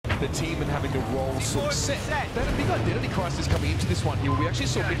the team and having a role sort of set. They had a big identity crisis coming into this one here. We actually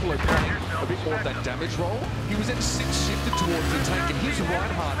saw Niccolo playing a bit more of that damage role. He was then shifted towards the tank, and his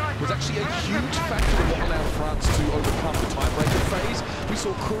Reinhardt was actually a huge factor in what allowed France to overcome the tiebreaker phase. We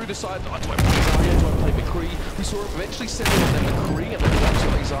saw Crew decide, oh, do I play Isaiah, do I play McCree? We saw him eventually settle on their McCree and then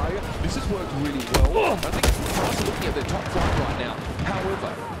watch Isaiah. This has worked really well. I think France are looking at their top flight right now. However,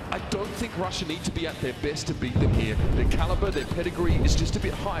 I don't think Russia need to be at their best to beat them here. Their caliber, their pedigree is just a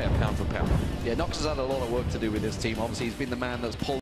bit higher pound for pound. Yeah, Nox has had a lot of work to do with this team. Obviously, he's been the man that's pulled